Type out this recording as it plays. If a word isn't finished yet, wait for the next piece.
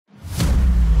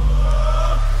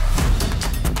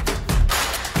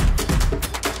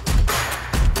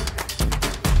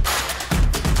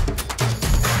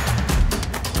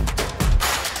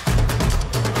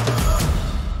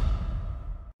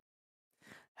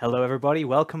Hello, everybody.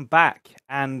 Welcome back.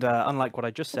 And unlike what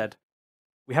I just said,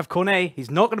 we have Corné.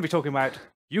 He's not going to be talking about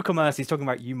uCommerce. He's talking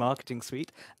about uMarketingSuite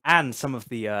and some of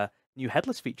the new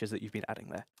headless features that you've been adding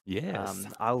there. Yes.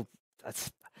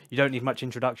 You don't need much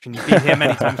introduction. You've been here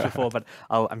many times before, but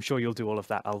I'm sure you'll do all of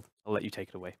that. I'll let you take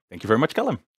it away. Thank you very much,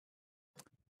 Callum.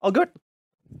 All good.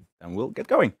 Then we'll get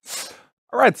going.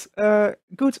 All right.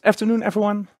 Good afternoon,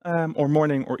 everyone, or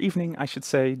morning or evening, I should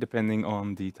say, depending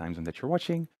on the time zone that you're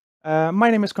watching. My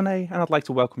name is Corné, and I'd like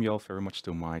to welcome you all very much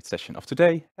to my session of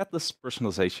today, Headless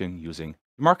Personalization using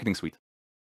uMarketingSuite.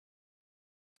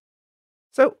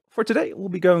 So for today, we'll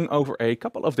be going over a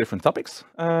couple of different topics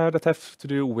that have to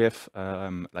do with,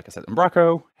 like I said,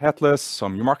 Umbraco, Headless,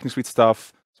 some uMarketingSuite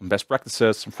stuff, some best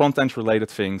practices, some front-end related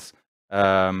things,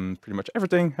 pretty much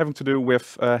everything having to do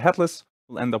with Headless.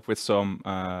 We'll end up with some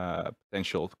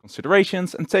potential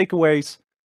considerations and takeaways.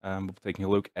 We'll be taking a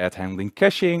look at handling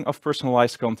caching of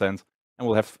personalized content, and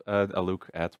we'll have a look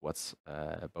at what's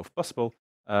both possible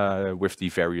with the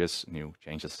various new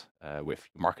changes with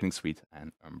uMarketingSuite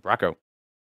and Umbraco.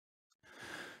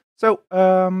 So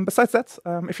besides that,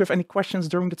 if you have any questions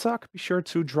during the talk, be sure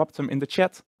to drop them in the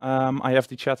chat. I have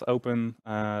the chat open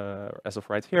as of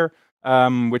right here,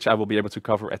 which I will be able to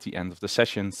cover at the end of the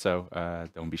session. So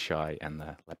don't be shy and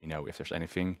let me know if there's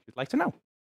anything you'd like to know.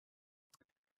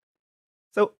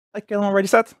 So like I already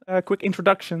said, a quick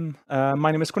introduction.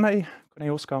 My name is Corné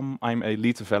Hoskam. I'm a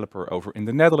lead developer over in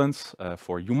the Netherlands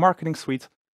for uMarketingSuite.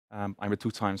 I'm a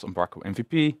 2x Umbraco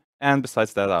MVP. And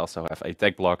besides that, I also have a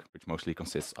tech blog, which mostly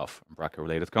consists of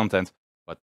Umbraco-related content.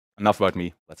 But enough about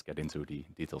me. Let's get into the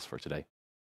details for today.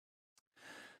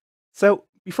 So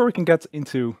before we can get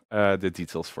into the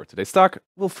details for today's talk,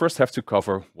 we'll first have to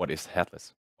cover what is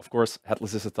headless. Of course,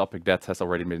 headless is a topic that has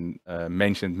already been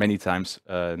mentioned many times,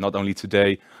 not only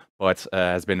today, but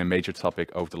has been a major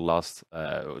topic over the last,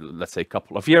 let's say,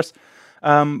 couple of years.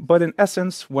 But in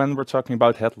essence, when we're talking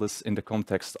about headless in the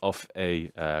context of a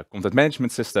content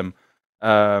management system,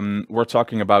 we're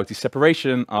talking about the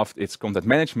separation of its content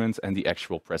management and the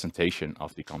actual presentation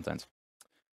of the content.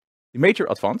 The major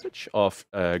advantage of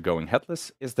going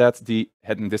headless is that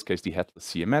in this case, the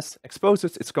Headless CMS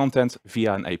exposes its content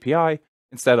via an API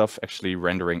instead of actually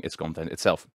rendering its content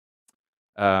itself.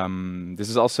 This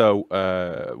is also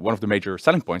one of the major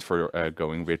selling points for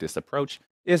going with this approach,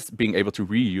 is being able to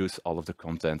reuse all of the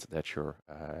content that you're,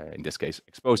 in this case,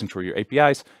 exposing through your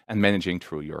APIs and managing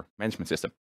through your management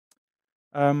system.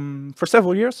 For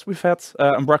several years, we've had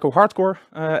Umbraco Heartcore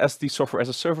as the software as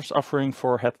a service offering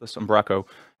for Headless Umbraco.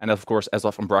 And of course, as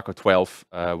of Umbraco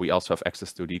 12, we also have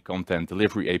access to the content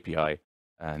delivery API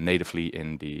natively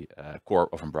in the core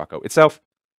of Umbraco itself.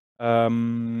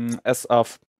 As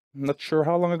of not sure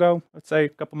how long ago, let's say a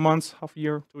couple months, half a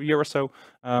year to a year or so,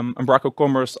 Umbraco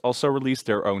Commerce also released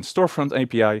their own Storefront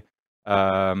API.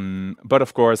 But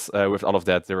of course, with all of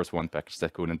that, there is one package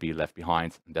that couldn't be left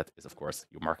behind, and that is, of course,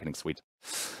 uMarketingSuite.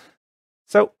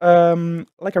 So,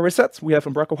 like I already said, we have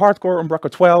Umbraco Heartcore, Umbraco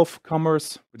 12,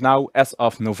 Commerce. But now, as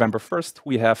of November 1st,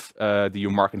 we have the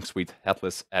uMarketingSuite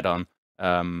Headless add-on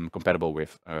compatible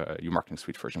with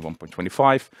uMarketingSuite version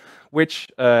 1.25, which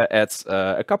adds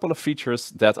a couple of features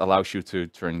that allows you to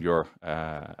turn your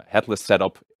headless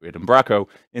setup with Umbraco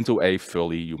into a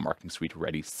fully uMarketingSuite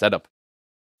ready setup.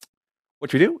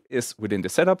 What we do is within the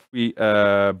setup, we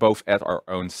both add our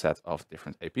own set of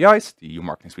different APIs, the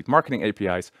uMarketingSuite marketing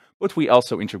APIs, but we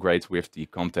also integrate with the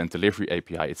content delivery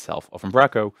API itself of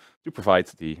Umbraco to provide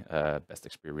the best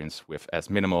experience with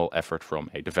as minimal effort from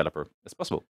a developer as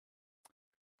possible.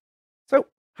 So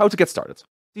how to get started?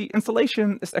 The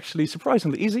installation is actually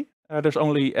surprisingly easy. There's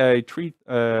only a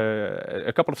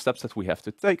couple of steps that we have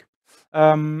to take.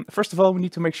 First of all, we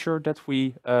need to make sure that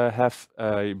we have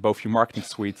both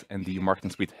uMarketingSuite and the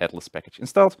uMarketingSuite headless package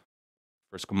installed.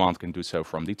 First command can do so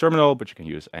from the terminal, but you can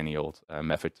use any old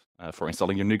method for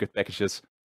installing your NuGet packages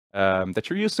that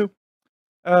you're used to.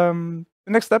 The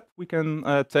next step we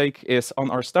can take is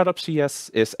on our startup CS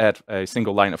is add a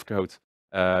single line of code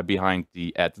behind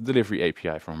the add delivery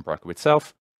API from Umbraco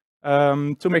itself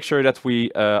to make sure that we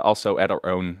also add our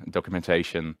own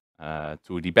documentation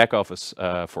to the back office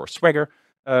for Swagger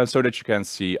so that you can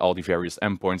see all the various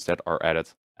endpoints that are added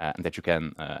and that you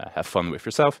can have fun with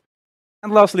yourself.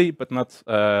 And lastly, but not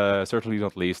certainly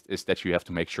not least, is that you have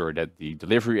to make sure that the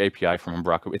delivery API from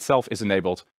Umbraco itself is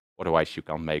enabled. Otherwise, you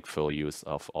can't make full use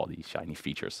of all the shiny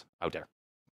features out there.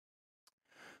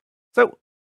 So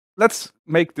let's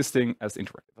make this thing as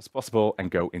interactive as possible and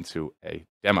go into a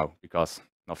demo, because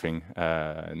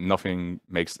nothing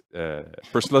makes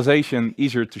personalization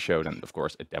easier to show than, of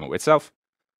course, a demo itself.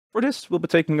 For this, we'll be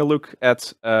taking a look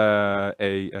at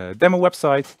a demo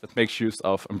website that makes use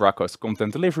of Umbraco's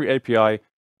Content Delivery API,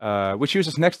 which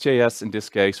uses Next.js in this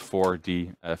case for the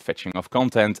fetching of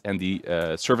content and the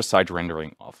server-side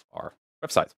rendering of our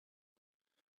website.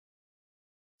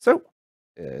 So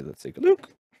let's take a look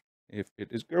if it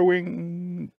is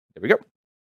going. There we go.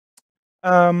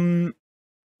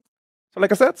 So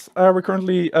like I said, we're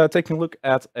currently taking a look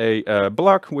at a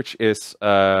blog which is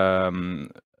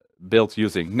built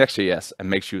using Next.js and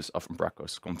makes use of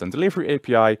Umbraco's Content Delivery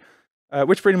API,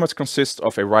 which pretty much consists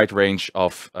of a wide range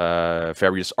of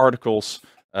various articles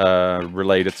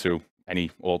related to any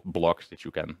old blog that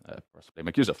you can possibly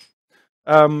make use of.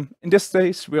 In this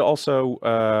case, we're also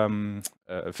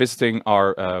visiting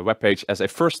our webpage as a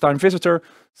first-time visitor,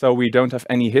 so we don't have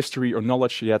any history or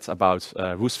knowledge yet about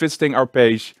who's visiting our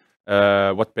page,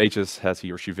 what pages has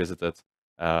he or she visited,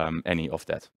 any of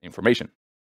that information.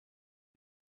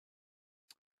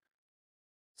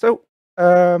 So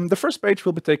the first page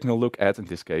we'll be taking a look at in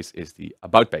this case is the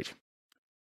About page.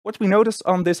 What we notice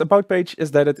on this About page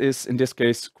is that it is, in this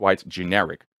case, quite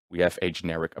generic. We have a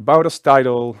generic About Us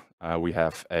title, we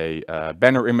have a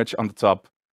banner image on the top,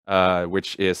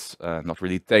 which is not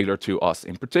really tailored to us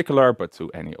in particular, but to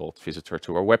any old visitor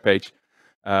to our webpage.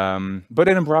 But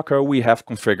in Umbraco, we have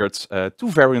configured two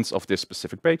variants of this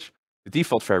specific page, the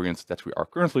default variant that we are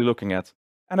currently looking at,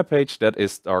 and a page that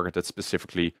is targeted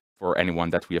specifically for anyone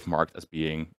that we have marked as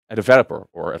being a developer,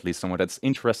 or at least someone that's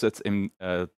interested in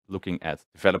looking at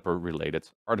developer-related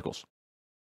articles.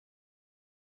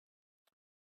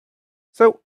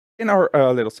 So in our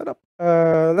little setup,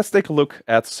 let's take a look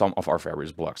at some of our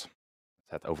various blogs.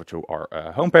 Let's head over to our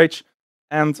homepage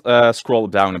and scroll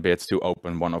down a bit to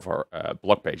open one of our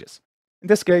blog pages. In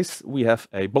this case, we have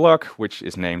a blog which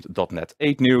is named .NET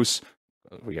 8 News.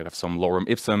 We have some lorem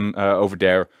ipsum over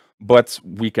there, but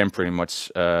we can pretty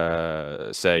much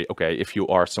say, okay, if you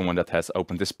are someone that has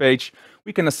opened this page,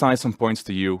 we can assign some points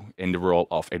to you in the role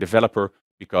of a developer,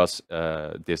 because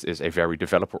this is a very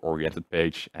developer-oriented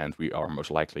page, and we are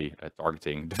most likely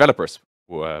targeting developers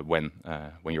when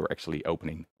you're actually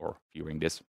opening or viewing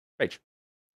this page.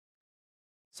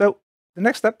 So the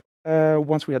next step,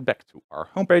 once we head back to our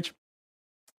homepage,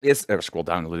 is scroll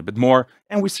down a little bit more,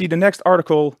 and we see the next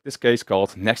article, this case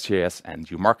called Next.js and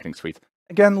uMarketingSuite.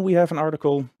 Again, we have an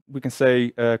article, we can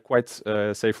say quite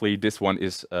safely, this one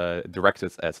is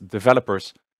directed at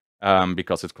developers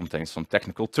because it contains some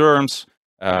technical terms.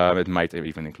 It might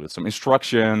even include some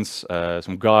instructions,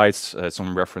 some guides,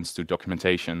 some reference to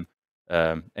documentation,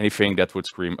 anything that would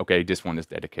scream, okay, this one is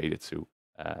dedicated to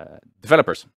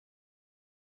developers.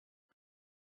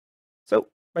 So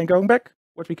by going back,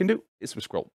 what we can do is we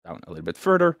scroll down a little bit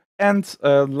further, and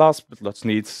last but not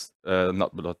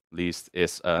least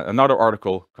is another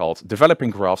article called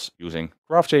Developing Graphs Using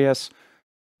Graph.js.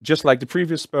 Just like the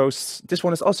previous posts, this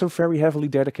one is also very heavily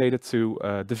dedicated to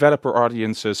developer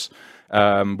audiences,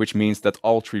 which means that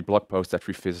all three blog posts that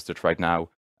we visited right now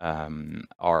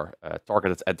are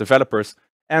targeted at developers.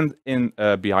 And in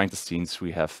behind the scenes,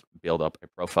 we have built up a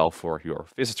profile for your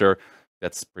visitor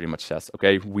that pretty much says,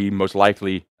 okay, we most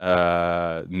likely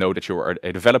know that you're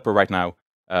a developer right now,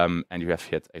 and you have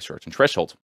hit a certain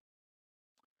threshold.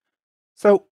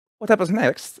 So what happens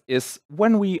next is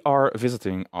when we are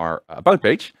visiting our About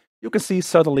page, you can see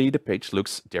suddenly the page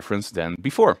looks different than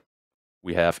before.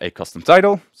 We have a custom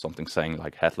title, something saying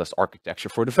like Headless Architecture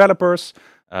for Developers.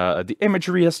 The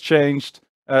imagery has changed.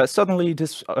 Suddenly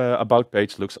this About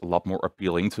page looks a lot more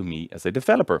appealing to me as a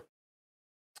developer.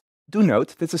 Do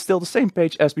note, this is still the same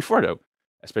page as before though,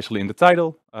 especially in the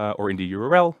title or in the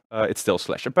URL. It's still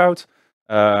 /about.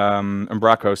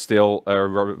 Umbraco still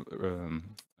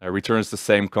returns the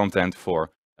same content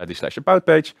for the /about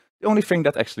page. The only thing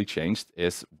that actually changed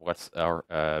is what our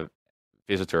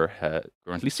visitor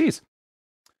currently sees.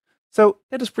 So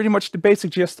that is pretty much the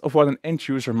basic gist of what an end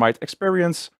user might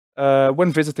experience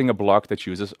when visiting a blog that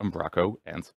uses Umbraco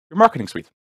and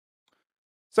uMarketingSuite.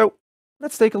 So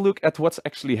let's take a look at what's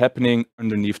actually happening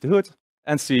underneath the hood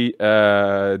and see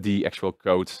the actual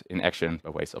code in action by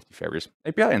ways of the various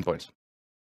API endpoints.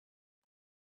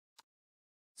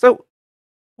 So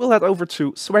we'll head over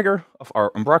to Swagger of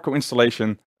our Umbraco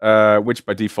installation, which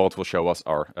by default will show us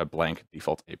our blank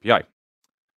default API.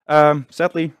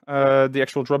 Sadly, the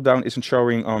actual dropdown isn't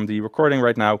showing on the recording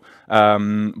right now,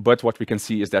 but what we can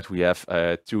see is that we have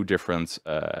two different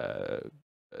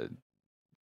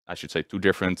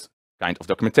kind of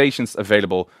documentations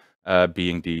available,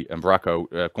 being the Umbraco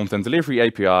Content Delivery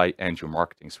API and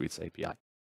uMarketingSuite's API.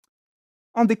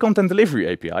 On the Content Delivery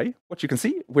API, what you can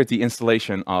see with the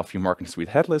installation of uMarketingSuite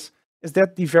Headless is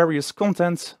that the various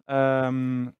content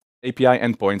API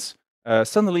endpoints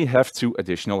suddenly have 2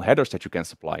 additional headers that you can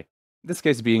supply. In this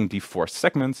case being the forced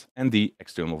segment and the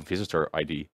external visitor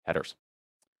ID headers.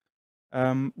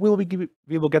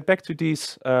 We will get back to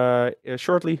these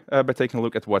shortly by taking a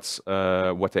look at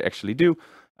what they actually do.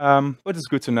 But it's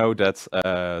good to know that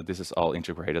this is all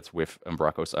integrated with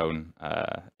Umbraco's own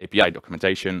API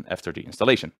documentation after the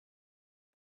installation.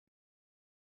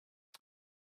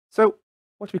 So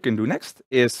what we can do next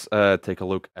is take a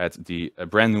look at the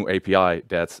brand new API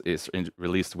that is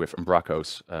released with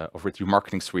Umbraco's with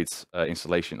uMarketingSuite's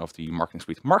installation of the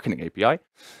uMarketingSuite Marketing API,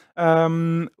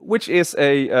 which is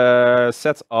a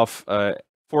set of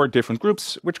 4 different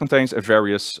groups, which contains a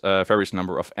various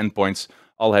number of endpoints,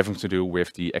 all having to do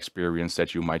with the experience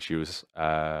that you might use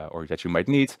or that you might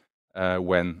need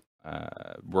when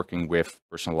working with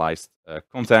personalized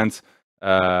content.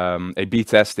 A/B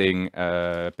testing,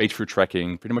 page view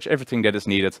tracking, pretty much everything that is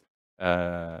needed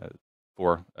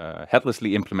for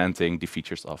headlessly implementing the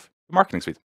features of the Marketing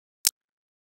Suite.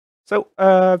 So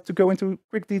to go into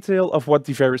quick detail of what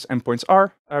the various endpoints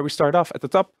are, we start off at the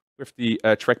top with the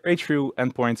track page view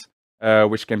endpoint,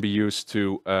 which can be used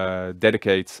to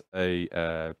dedicate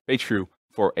a page view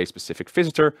for a specific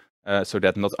visitor, so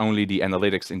that not only the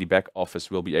analytics in the back office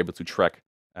will be able to track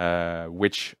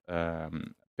which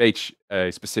page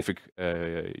a specific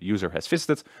user has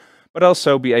visited, but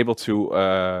also be able to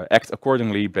act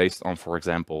accordingly based on, for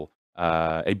example,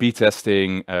 A/B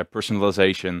testing,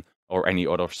 personalization, or any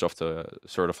other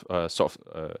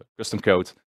custom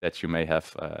code that you may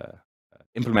have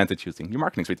implemented using your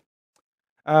Marketing Suite.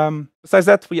 Besides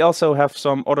that, we also have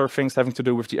some other things having to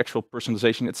do with the actual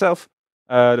personalization itself.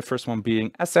 The first one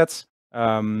being assets,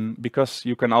 because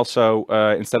you can also,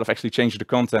 instead of actually changing the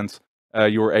content,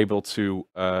 you're able to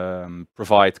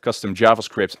provide custom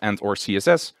JavaScript and or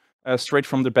CSS straight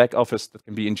from the back office that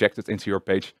can be injected into your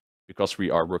page. Because we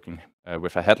are working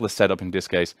with a headless setup in this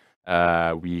case,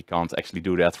 we can't actually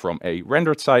do that from a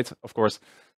rendered site, of course.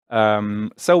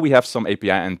 So we have some API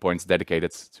endpoints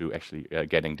dedicated to actually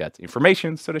getting that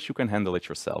information so that you can handle it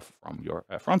yourself from your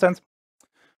front end.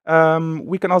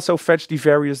 We can also fetch the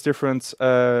various different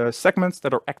segments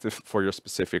that are active for your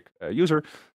specific user.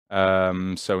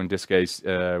 So in this case,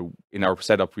 in our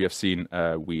setup, we have seen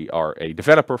we are a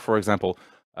developer, for example,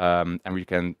 and we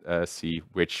can see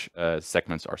which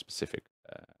segments our specific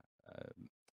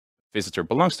visitor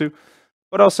belongs to.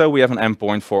 But also we have an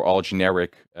endpoint for all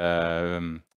generic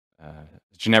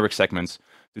segments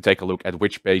to take a look at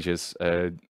which pages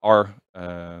are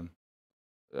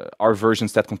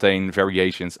versions that contain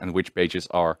variations and which pages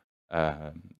are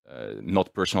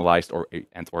not personalized or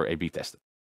A/B tested.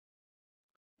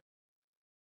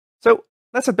 So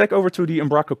let's head back over to the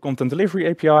Umbraco Content Delivery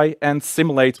API and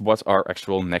simulate what our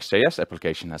actual Next.js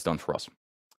application has done for us.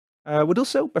 We'll do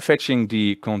so by fetching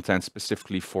the content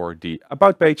specifically for the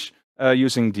About page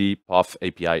using the Path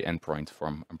API endpoint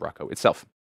from Umbraco itself.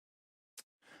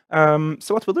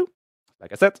 So what we'll do,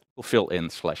 like I said, we'll fill in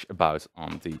 /about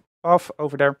on the path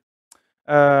over there.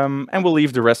 And we'll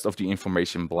leave the rest of the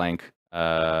information blank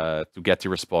to get the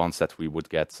response that we would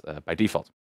get by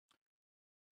default.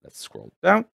 Let's scroll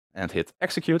down and hit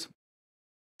execute.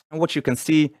 And what you can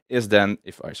see is then,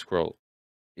 if I scroll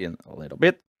in a little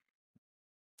bit,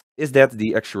 is that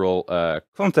the actual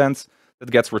content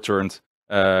that gets returned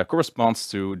corresponds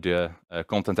to the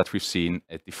content that we've seen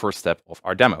at the first step of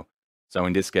our demo. So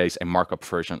in this case, a markup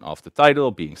version of the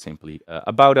title being simply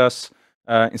about us,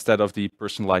 instead of the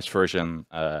personalized version.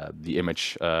 The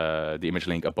image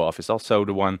link above is also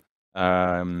the one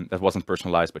that wasn't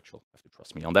personalized, but you'll have to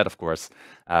trust me on that, of course.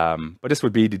 But this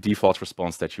would be the default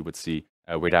response that you would see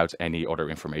without any other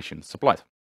information supplied.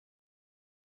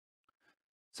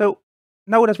 So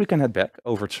now that we can head back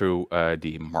over to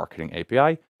the Marketing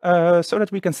API, so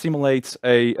that we can simulate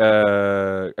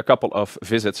a couple of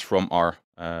visits from our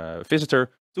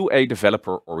visitor to a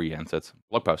developer-oriented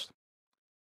blog post.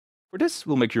 For this,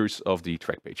 we'll make use of the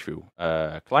track page view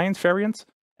client variant,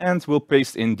 and we'll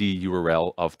paste in the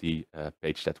URL of the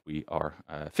page that we are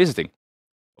visiting.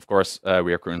 Of course,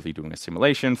 we are currently doing a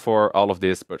simulation for all of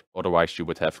this, but otherwise you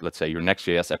would have, let's say, your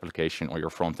Next.js application or your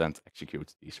front end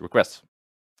execute these requests.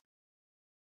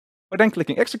 By then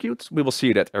clicking execute, we will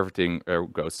see that everything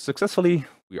goes successfully.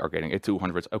 We are getting a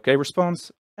 200 OK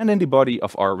response, and in the body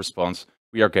of our response,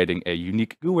 we are getting a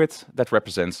unique GUID that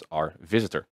represents our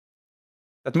visitor.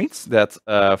 That means that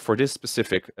for this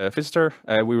specific visitor,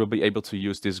 we will be able to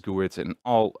use this GUID in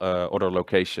all other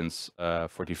locations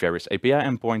for the various API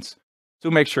endpoints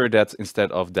to make sure that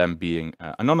instead of them being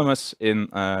anonymous in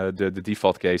the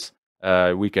default case,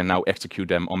 we can now execute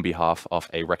them on behalf of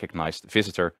a recognized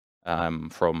visitor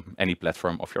from any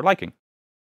platform of your liking.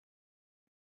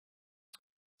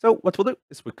 So what we'll do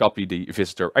is we copy the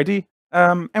visitor ID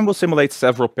and we'll simulate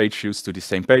several page views to the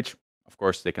same page. Of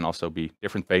course, they can also be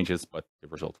different pages, but the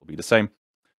result will be the same.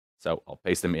 So I'll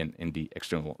paste them in the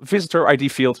external visitor ID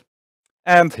field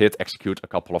and hit execute a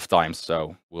couple of times.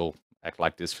 So we'll act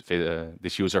like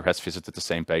this user has visited the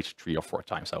same page 3 or 4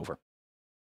 times over.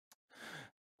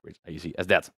 Easy as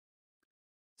that.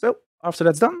 So after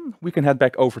that's done, we can head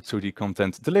back over to the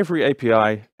Content Delivery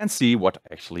API and see what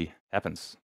actually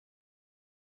happens.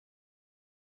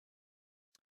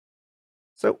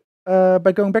 So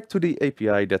by going back to the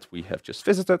API that we have just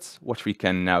visited, what we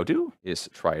can now do is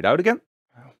try it out again.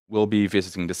 We'll be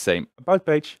visiting the same About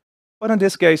page, but in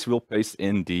this case, we'll paste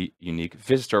in the unique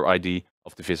visitor ID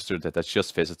of the visitor that has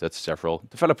just visited several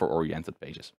developer-oriented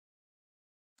pages.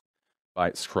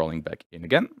 By scrolling back in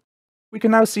again, we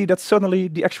can now see that suddenly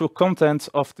the actual content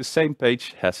of the same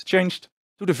page has changed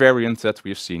to the variant that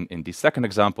we've seen in the second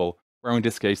example, where in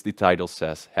this case the title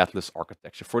says Headless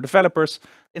Architecture for Developers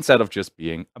instead of just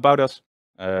being About Us.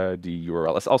 The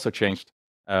URL has also changed,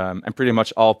 and pretty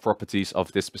much all properties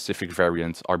of this specific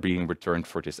variant are being returned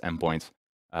for this endpoint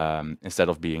instead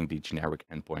of being the generic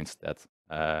endpoints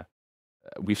that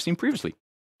we've seen previously.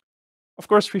 Of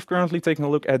course, we've currently taken a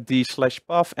look at the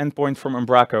 /path endpoint from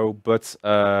Umbraco, but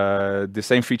the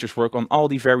same features work on all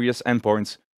the various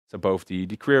endpoints. So both the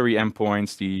query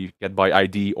endpoints, the get by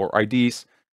ID or IDs,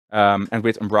 and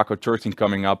with Umbraco 13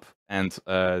 coming up and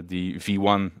the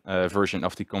V1 version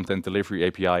of the Content Delivery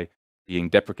API being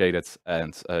deprecated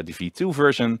and the V2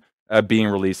 version being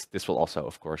released, this will also,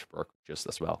 of course, work just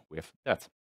as well with that.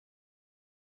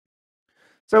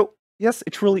 So yes,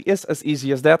 it truly is as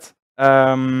easy as that.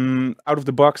 Out of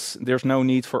the box, there's no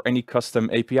need for any custom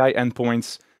API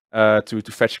endpoints to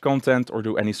fetch content or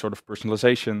do any sort of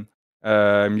personalization.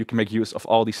 You can make use of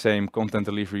all the same content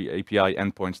delivery API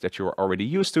endpoints that you're already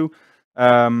used to.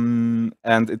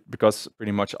 Because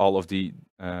pretty much all of the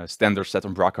standards that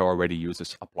Umbraco already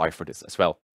uses apply for this as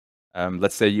well.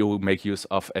 Let's say you make use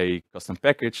of a custom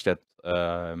package that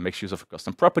makes use of a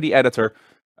custom property editor.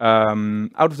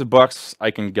 Out of the box, I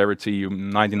can guarantee you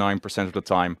 99% of the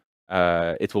time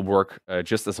it will work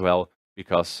just as well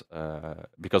because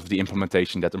of the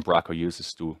implementation that Umbraco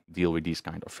uses to deal with these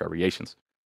kind of variations.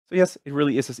 So yes, it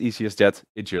really is as easy as that.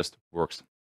 It just works.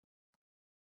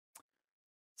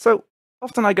 So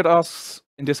often I get asked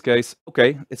in this case,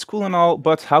 okay, it's cool and all,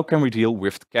 but how can we deal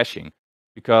with caching?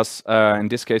 Because in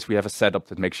this case, we have a setup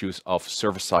that makes use of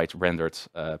server-side rendered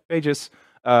pages.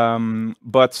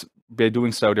 But by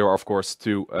doing so, there are, of course,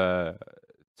 two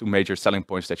major selling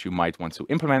points that you might want to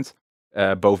implement,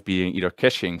 both being either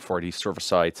caching for the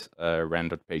server-side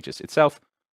rendered pages itself,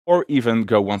 or even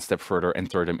go one step further and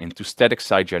turn them into static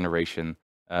site generation,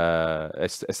 a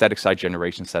static site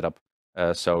generation setup,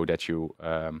 so that you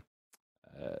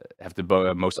have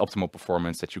the most optimal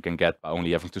performance that you can get by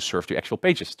only having to serve the actual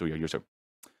pages to your user.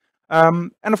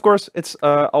 And of course, it's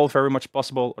all very much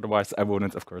possible. Otherwise, I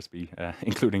wouldn't, of course, be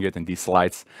including it in these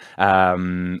slides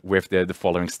with the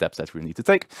following steps that we need to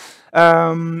take.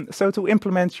 So to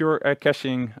implement your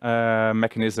caching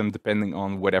mechanism, depending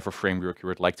on whatever framework you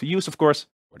would like to use, of course,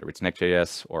 whether it's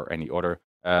Next.js or any other,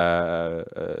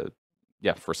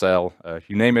 for sale,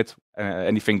 you name it,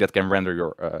 anything that can render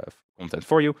your content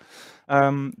for you.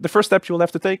 The first step you'll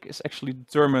have to take is actually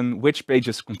determine which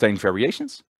pages contain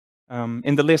variations.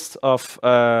 In the list of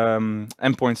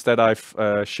endpoints that I've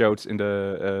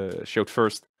showed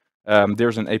first,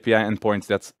 there's an API endpoint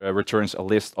that returns a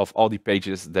list of all the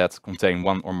pages that contain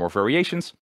one or more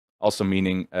variations. Also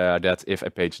meaning that if a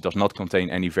page does not contain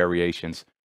any variations,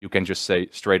 you can just say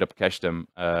straight up cache them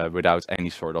without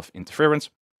any sort of interference.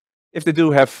 If they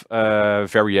do have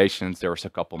variations, there's a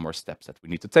couple more steps that we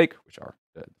need to take, which are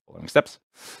the following steps.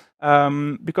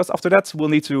 Because after that, we'll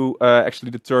need to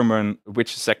actually determine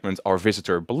which segment our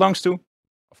visitor belongs to.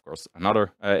 Of course,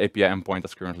 another API endpoint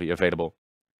that's currently available.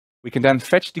 We can then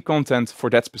fetch the content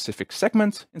for that specific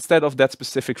segment instead of that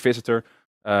specific visitor,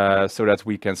 so that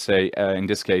we can say, in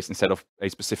this case, instead of a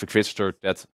specific visitor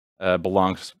that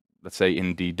belongs, let's say,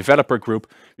 in the developer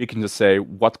group, we can just say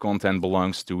what content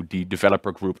belongs to the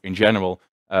developer group in general,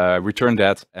 return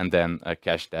that, and then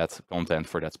cache that content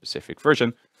for that specific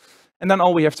version. And then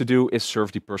all we have to do is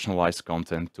serve the personalized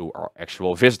content to our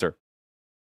actual visitor.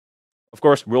 Of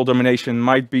course, world domination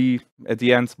might be at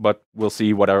the end, but we'll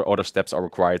see what our other steps are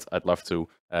required. I'd love to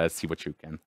see what you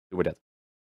can do with that.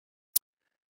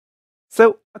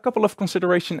 So a couple of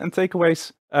consideration and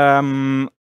takeaways,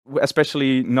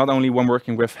 especially not only when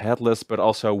working with headless, but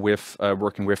also with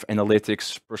working with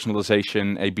analytics,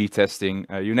 personalization, A/B testing,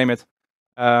 you name it.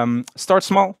 Start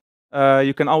small.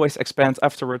 you can always expand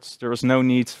afterwards. There is no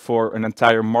need for an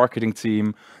entire marketing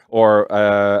team or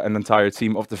an entire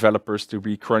team of developers to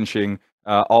be crunching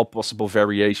all possible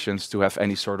variations to have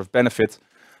any sort of benefit.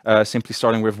 Simply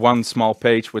starting with one small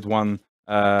page with one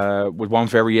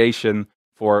variation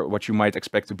for what you might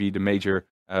expect to be the major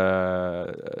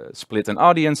split in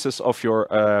audiences of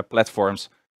your platforms,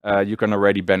 you can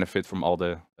already benefit from all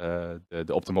the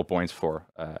optimal points for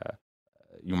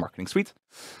uMarketingSuite.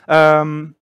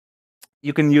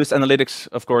 You can use analytics,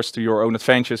 of course, to your own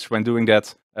advantage when doing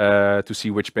that, to see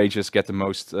which pages get the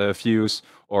most views,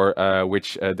 or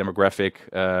which demographic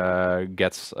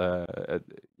gets,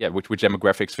 which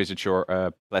demographics visit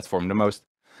your platform the most.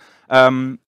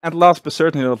 And last but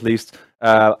certainly not least,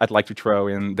 I'd like to throw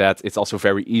in that it's also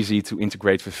very easy to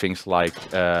integrate with things like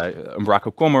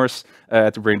Umbraco Commerce.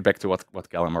 To bring it back to what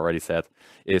Callum already said,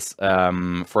 is,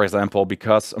 for example,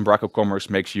 because Umbraco Commerce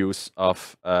makes use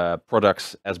of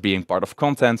products as being part of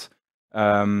content,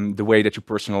 the way that you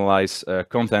personalize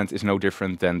content is no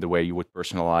different than the way you would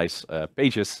personalize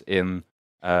pages in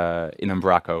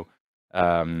Umbraco.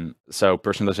 So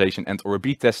personalization and or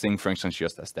A/B testing functions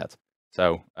just as that.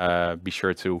 So be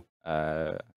sure to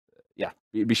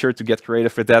be sure to get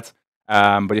creative with that.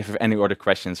 But if you have any other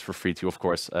questions, feel free to, of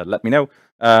course, let me know.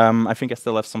 I think I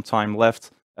still have some time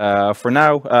left. For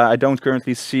now, I don't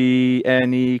currently see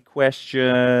any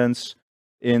questions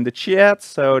in the chat,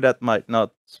 so that might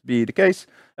not be the case.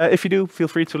 If you do, feel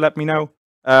free to let me know.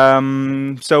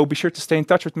 So be sure to stay in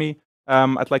touch with me.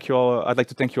 I'd like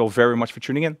to thank you all very much for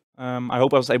tuning in. I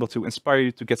hope I was able to inspire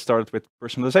you to get started with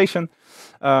personalization.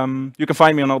 You can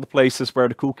find me on all the places where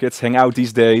the cool kids hang out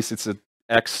these days. It's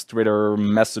X, Twitter,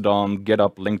 Mastodon,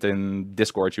 GitHub, LinkedIn,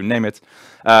 Discord, you name it.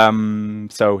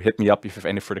 So hit me up if you have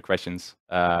any further questions.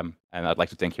 And I'd like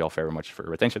to thank you all very much for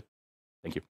your attention.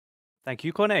 Thank you. Thank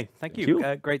you, Corné. Thank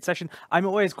you. Great session. I'm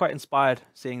always quite inspired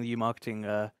seeing the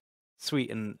uMarketing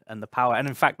suite and the power. And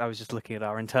in fact, I was just looking at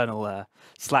our internal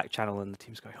Slack channel, and the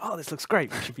team's going, "Oh, this looks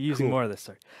great. We should be using more of this."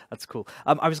 So that's cool.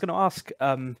 I was going to ask,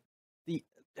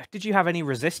 did you have any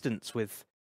resistance with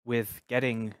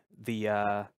getting the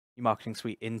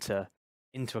uMarketingSuite into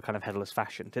a kind of headless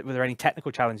fashion? Were there any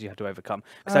technical challenges you had to overcome?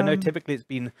 Because I know typically it's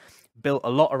been built a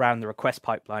lot around the request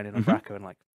pipeline in Umbraco, and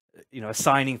like,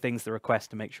 assigning things to the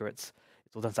request to make sure it's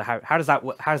all done. So how does that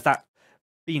work? How does that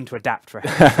been to adapt for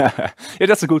Yeah,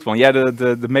 that's a good one. Yeah,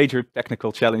 the major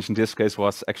technical challenge in this case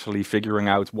was actually figuring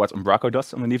out what Umbraco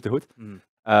does underneath the hood,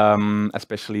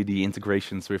 especially the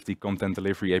integrations with the content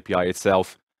delivery API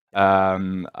itself.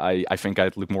 I think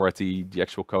I'd look more at the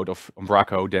actual code of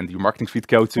Umbraco than the uMarketingSuite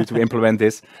code to implement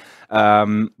this.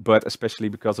 But especially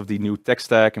because of the new tech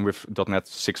stack and with .NET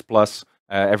 6+,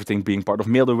 everything being part of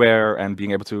middleware and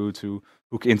being able to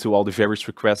hook into all the various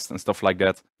requests and stuff like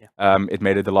that, it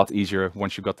made it a lot easier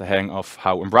once you got the hang of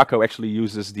how Umbraco actually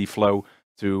uses the flow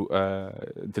to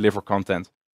deliver content,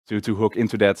 to hook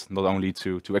into that, not only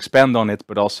to expand on it,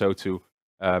 but also to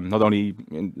not only,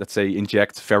 let's say,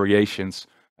 inject variations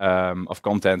of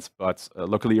content, but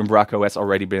luckily Umbraco has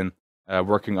already been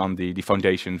working on the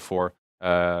foundation for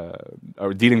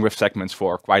or dealing with segments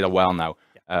for quite a while now.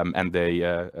 And they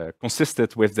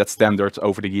consisted with that standard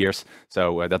over the years,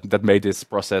 so that made this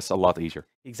process a lot easier.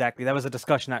 Exactly. There was a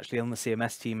discussion actually on the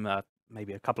CMS team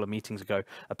maybe a couple of meetings ago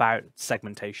about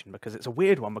segmentation, because it's a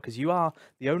weird one, because you are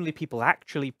the only people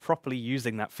actually properly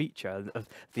using that feature of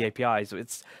the APIs.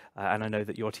 It's and I know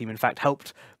that your team in fact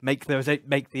helped make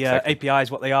the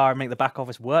APIs what they are and make the back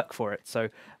office work for it. So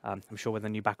I'm sure when the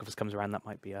new back office comes around, that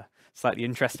might be a slightly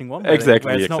interesting one, where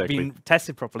it's not being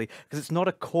tested properly, because it's not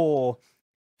a core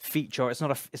feature. It's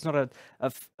not a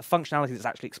functionality that's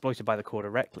actually exploited by the core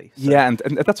directly. So. Yeah, and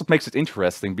that's what makes it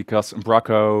interesting, because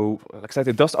Umbraco, like I said,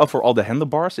 it does offer all the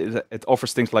handlebars. It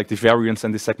offers things like the variants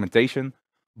and the segmentation,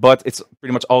 but it's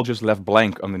pretty much all just left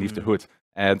blank underneath the hood.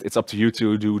 And it's up to you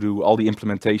to do all the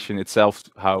implementation itself,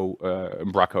 how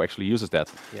Umbraco actually uses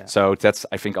that. Yeah. So that's,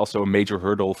 I think, also a major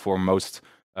hurdle for most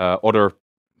other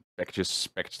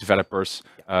package developers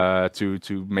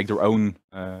to make their own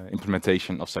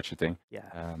implementation of such a thing.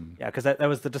 Yeah, because there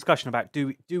was the discussion about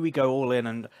do we go all in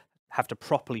and have to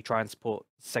properly try and support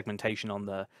segmentation on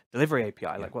the delivery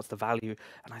API? Like, what's the value?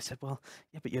 And I said, well,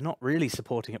 yeah, but you're not really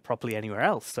supporting it properly anywhere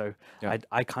else. So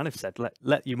I kind of said,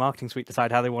 let uMarketingSuite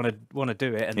decide how they want to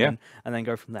do it, and then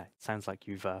go from there. It sounds like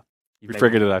you've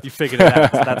figured it out. You figured it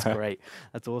out. So that's great.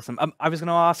 That's awesome. I was going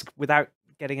to ask, without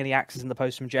getting any axes in the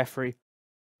post from Jeffrey,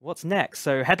 what's next?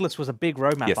 So Headless was a big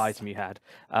roadmap item you had.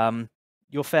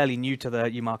 You're fairly new to the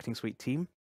uMarketingSuite team.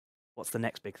 What's the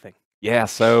next big thing? Yeah,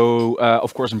 so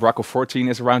of course Umbraco 14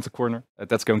 is around the corner.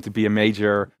 That's going to be a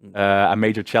major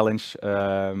challenge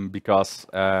because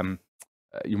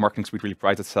uMarketingSuite really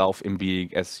prides itself in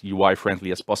being as UI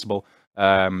friendly as possible.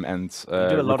 And you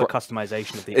do a lot of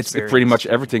customization of the experience. It's pretty much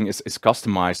everything is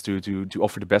customized to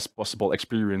offer the best possible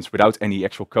experience without any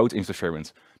actual code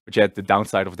interference. But yet the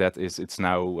downside of that is it's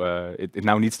now it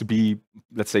now needs to be,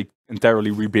 let's say,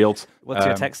 entirely rebuilt. What's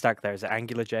your tech stack there? Is it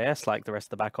AngularJS like the rest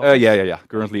of the back office? Yeah.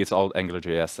 Currently it's all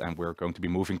AngularJS, and we're going to be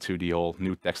moving to the whole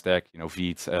new tech stack. You know,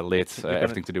 Vite, Lit,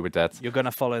 everything to do with that. You're going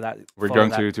to follow that. We're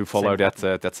going to follow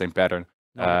that same pattern.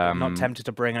 Not tempted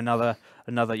to bring another,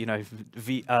 you know,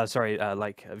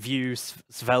 like Vue,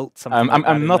 Svelte, something.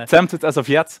 I'm not tempted as of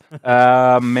yet,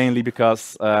 mainly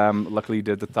because luckily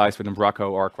the ties with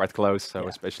Umbraco are quite close. So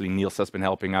especially Niels has been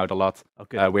helping out a lot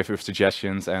with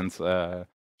suggestions and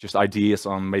just ideas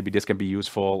on maybe this can be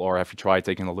useful, or have you tried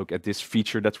taking a look at this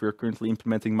feature that we're currently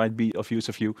implementing might be of use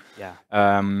of you. Yeah.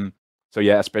 So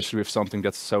yeah, especially with something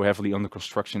that's so heavily under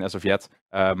construction as of yet,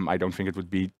 I don't think it would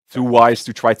be too wise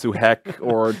to try to hack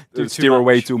or steer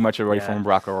away too much away from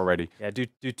Umbraco already. Yeah, do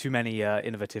too many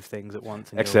innovative things at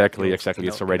once. Exactly.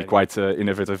 It's already quite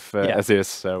innovative as is.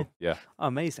 So yeah. Oh,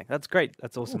 amazing. That's great.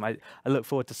 That's awesome. I look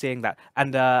forward to seeing that.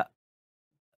 And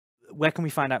where can we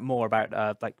find out more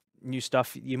about like new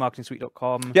stuff?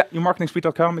 uMarketingSuite.com. Yeah,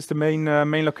 uMarketingSuite.com is the main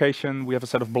main location. We have a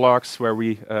set of blogs where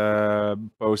we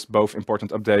post both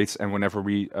important updates, and whenever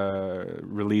we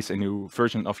release a new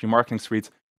version of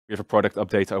uMarketingSuite, we have a product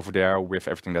update over there with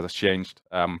everything that has changed.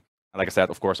 And like I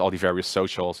said, of course, all the various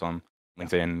socials on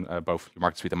LinkedIn, both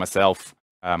uMarketingSuite and myself.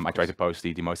 I try to post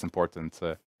the most important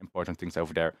things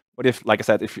over there. But if, like I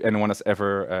said, if anyone has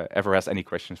ever has any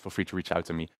questions, feel free to reach out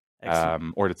to me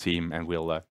or the team, and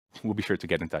we'll be sure to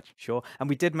get in touch. Sure. And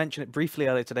we did mention it briefly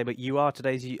earlier today, but you are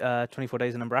today's 24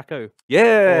 Days in Umbraco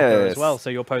as well. So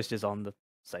your post is on the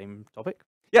same topic.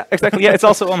 Yeah, exactly. Yeah, it's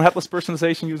also on Headless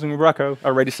Personalization using Umbraco. I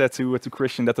already said to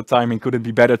Christian that the timing couldn't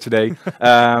be better today.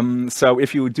 So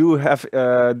if you do have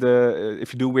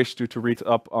if you do wish to read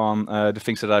up on the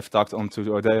things that I've talked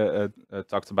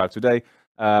about today,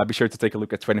 be sure to take a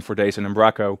look at 24 Days in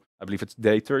Umbraco. I believe it's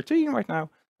day 13 right now.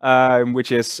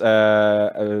 Which is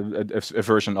a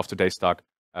version of today's talk,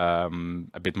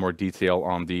 a bit more detail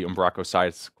on the Umbraco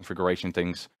site configuration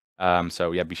things.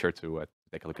 So yeah, be sure to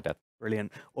take a look at that.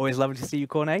 Brilliant. Always lovely to see you,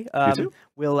 Corné. You too.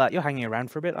 You're hanging around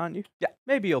for a bit, aren't you? Yeah.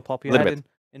 Maybe you'll pop your head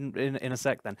in a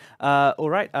sec then. All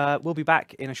right. We'll be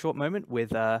back in a short moment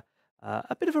with a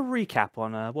bit of a recap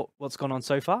on what's gone on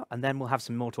so far, and then we'll have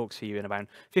some more talks for you in about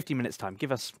 15 minutes time.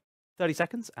 Give us 30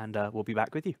 seconds and we'll be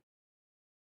back with you.